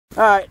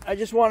Alright, I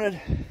just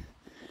wanted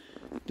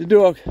to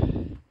do a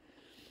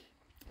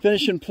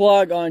finishing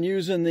plug on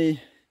using the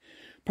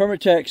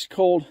Permatex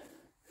cold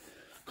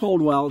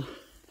weld,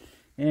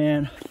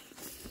 and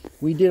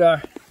we did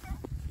our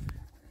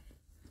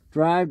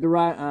drive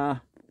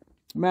to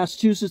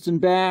Massachusetts and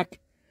back.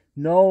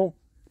 No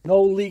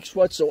leaks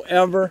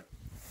whatsoever.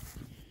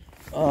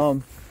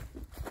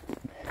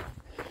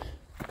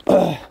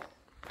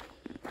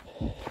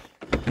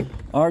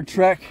 Our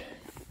trek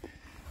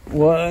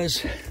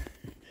was,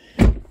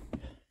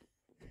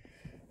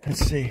 let's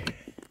see,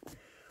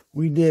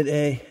 we did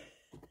a,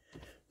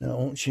 no, it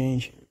won't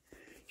change.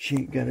 She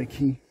ain't got a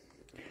key.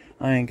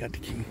 I ain't got the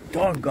key.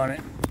 Doggone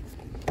it.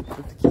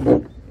 Put the key.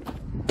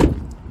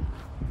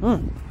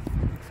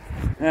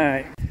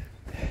 Alright.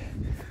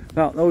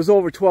 Well, that was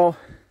over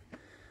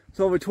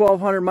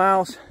 1,200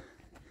 miles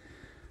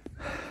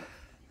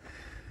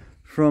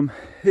from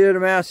here to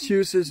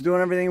Massachusetts,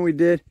 doing everything we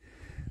did,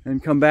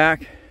 and come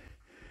back.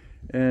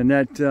 And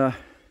that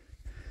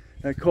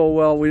cold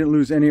weld, we didn't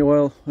lose any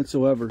oil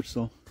whatsoever.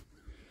 So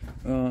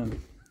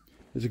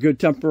it's a good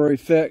temporary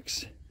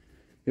fix.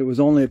 It was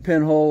only a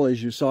pinhole,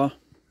 as you saw,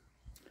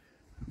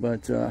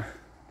 but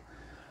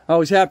I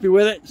was happy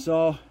with it,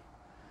 so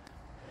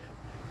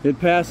it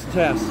passed the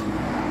test.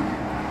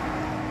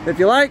 If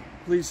you like,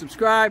 please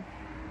subscribe.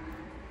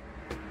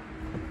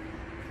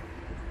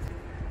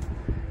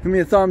 Give me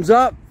a thumbs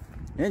up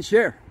and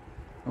share.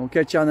 And we'll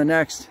catch you on the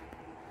next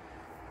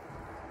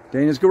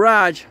Dana's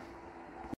Garage.